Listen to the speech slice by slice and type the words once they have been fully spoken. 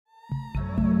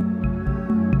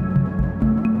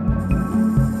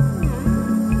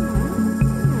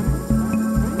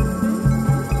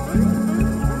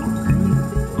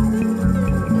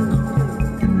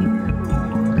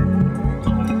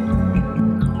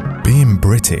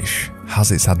British has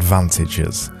its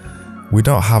advantages. We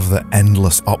don't have the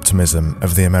endless optimism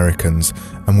of the Americans,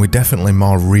 and we're definitely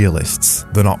more realists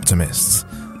than optimists.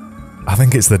 I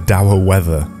think it's the dour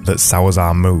weather that sours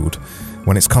our mood.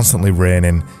 When it's constantly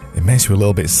raining, it makes you a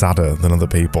little bit sadder than other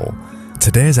people.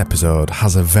 Today's episode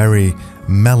has a very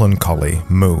melancholy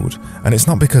mood, and it's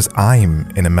not because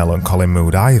I'm in a melancholy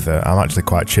mood either. I'm actually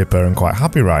quite chipper and quite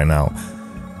happy right now.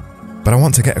 But I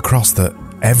want to get across that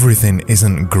everything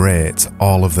isn't great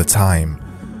all of the time,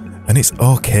 and it's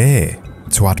okay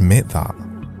to admit that.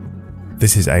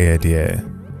 This is AADA,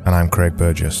 and I'm Craig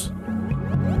Burgess.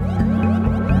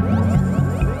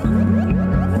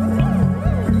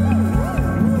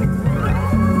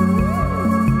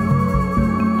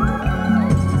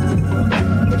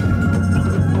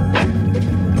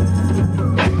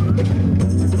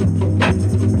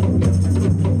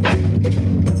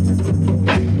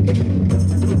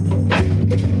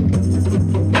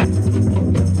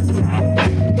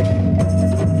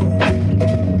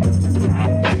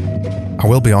 I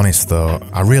will be honest though,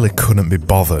 I really couldn't be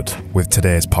bothered with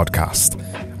today's podcast.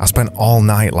 I spent all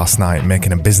night last night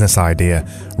making a business idea,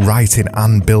 writing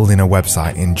and building a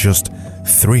website in just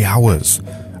 3 hours,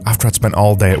 after I'd spent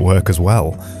all day at work as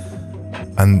well.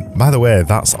 And by the way,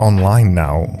 that's online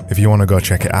now, if you want to go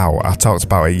check it out. I talked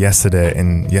about it yesterday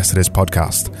in yesterday's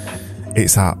podcast.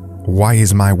 It's at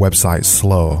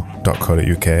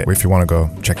whyismywebsiteslow.co.uk if you want to go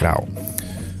check it out.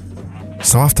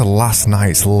 So after last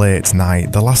night's late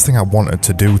night, the last thing I wanted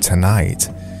to do tonight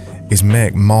is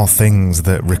make more things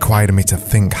that required me to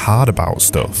think hard about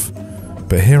stuff.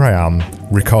 But here I am,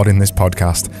 recording this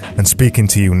podcast and speaking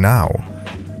to you now.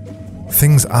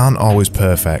 Things aren't always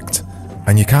perfect,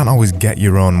 and you can't always get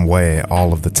your own way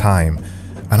all of the time.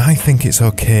 And I think it's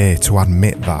okay to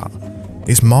admit that.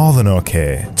 It's more than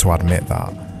okay to admit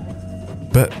that.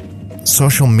 But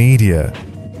social media,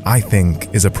 I think,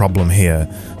 is a problem here.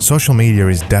 Social media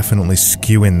is definitely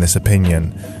skewing this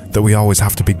opinion that we always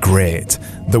have to be great,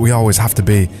 that we always have to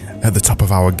be at the top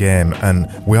of our game, and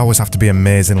we always have to be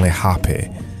amazingly happy.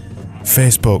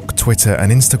 Facebook, Twitter,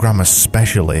 and Instagram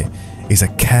especially is a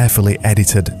carefully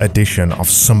edited edition of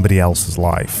somebody else's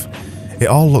life. It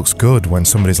all looks good when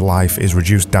somebody's life is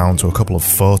reduced down to a couple of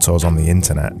photos on the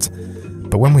internet.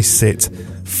 But when we sit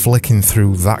flicking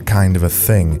through that kind of a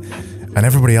thing, and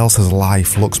everybody else's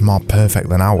life looks more perfect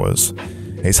than ours,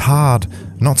 it's hard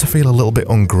not to feel a little bit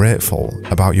ungrateful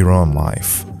about your own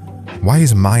life. Why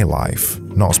is my life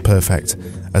not as perfect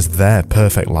as their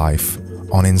perfect life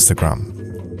on Instagram?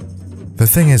 The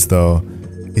thing is though,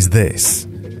 is this: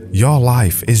 your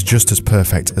life is just as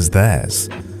perfect as theirs.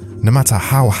 No matter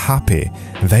how happy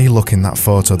they look in that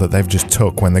photo that they've just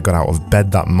took when they got out of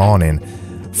bed that morning,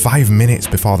 5 minutes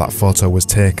before that photo was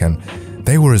taken,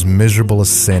 they were as miserable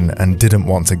as sin and didn't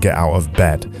want to get out of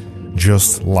bed,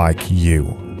 just like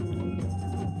you.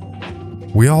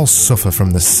 We all suffer from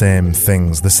the same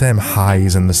things, the same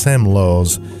highs and the same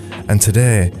lows, and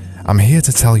today I'm here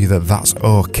to tell you that that's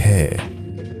okay.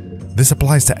 This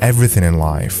applies to everything in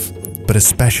life, but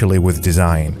especially with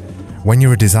design. When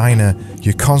you're a designer,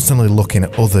 you're constantly looking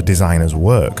at other designers'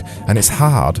 work, and it's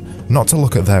hard not to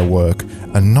look at their work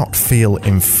and not feel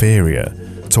inferior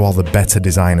to all the better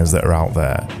designers that are out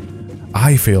there.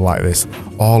 I feel like this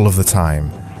all of the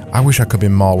time. I wish I could be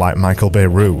more like Michael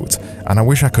Bierut, and I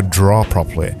wish I could draw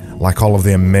properly like all of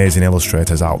the amazing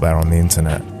illustrators out there on the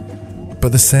internet.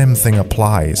 But the same thing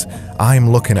applies. I'm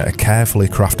looking at a carefully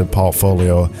crafted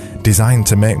portfolio designed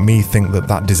to make me think that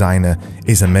that designer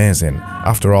is amazing.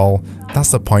 After all,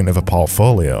 that's the point of a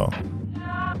portfolio.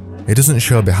 It doesn't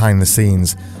show behind the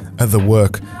scenes at the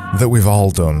work that we've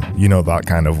all done, you know, that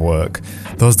kind of work.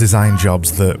 Those design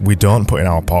jobs that we don't put in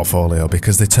our portfolio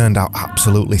because they turned out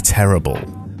absolutely terrible.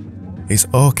 It's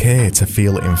okay to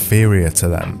feel inferior to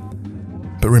them.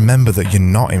 But remember that you're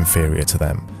not inferior to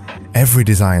them. Every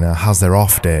designer has their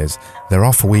off days, their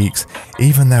off weeks,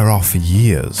 even their off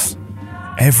years.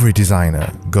 Every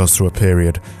designer goes through a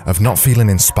period of not feeling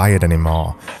inspired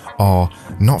anymore, or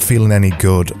not feeling any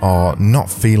good, or not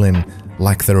feeling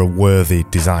like they're a worthy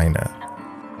designer.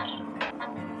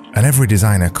 And every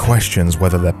designer questions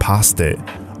whether they're past it,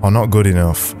 or not good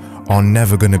enough, or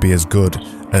never going to be as good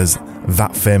as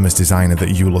that famous designer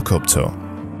that you look up to.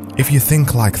 If you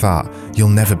think like that, you'll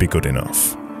never be good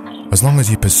enough. As long as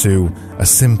you pursue a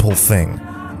simple thing,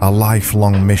 a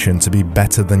lifelong mission to be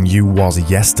better than you was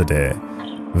yesterday,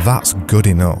 that's good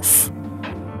enough.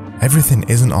 Everything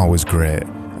isn't always great,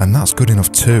 and that's good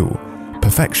enough too.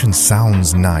 Perfection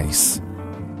sounds nice,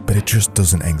 but it just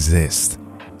doesn't exist.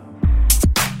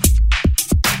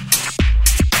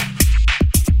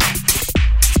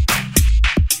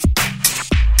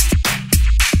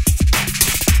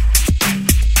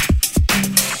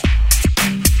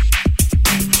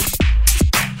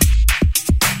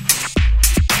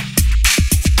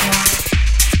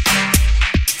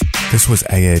 This was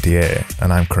AADA,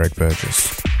 and I'm Craig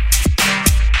Burgess.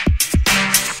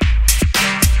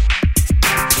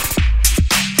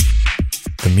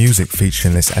 The music featured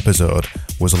in this episode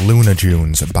was Lunar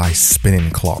Dunes by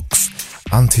Spinning Clocks,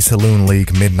 Anti-Saloon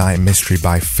League Midnight Mystery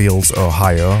by Fields,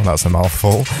 Ohio, that's a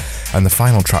mouthful, and the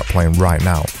final track playing right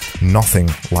now,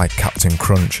 Nothing Like Captain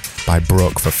Crunch by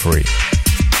Broke for Free.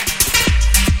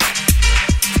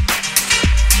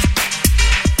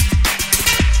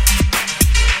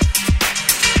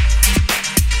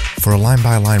 For a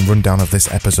line-by-line rundown of this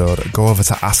episode, go over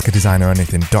to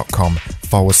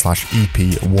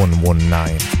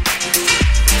askadesigneranything.com/EP119.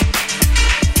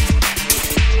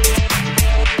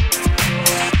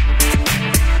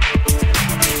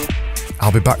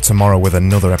 I'll be back tomorrow with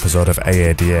another episode of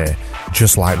AADA,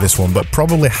 just like this one, but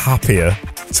probably happier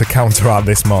to counteract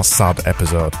this more sad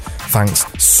episode. Thanks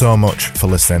so much for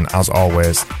listening, as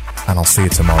always, and I'll see you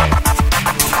tomorrow.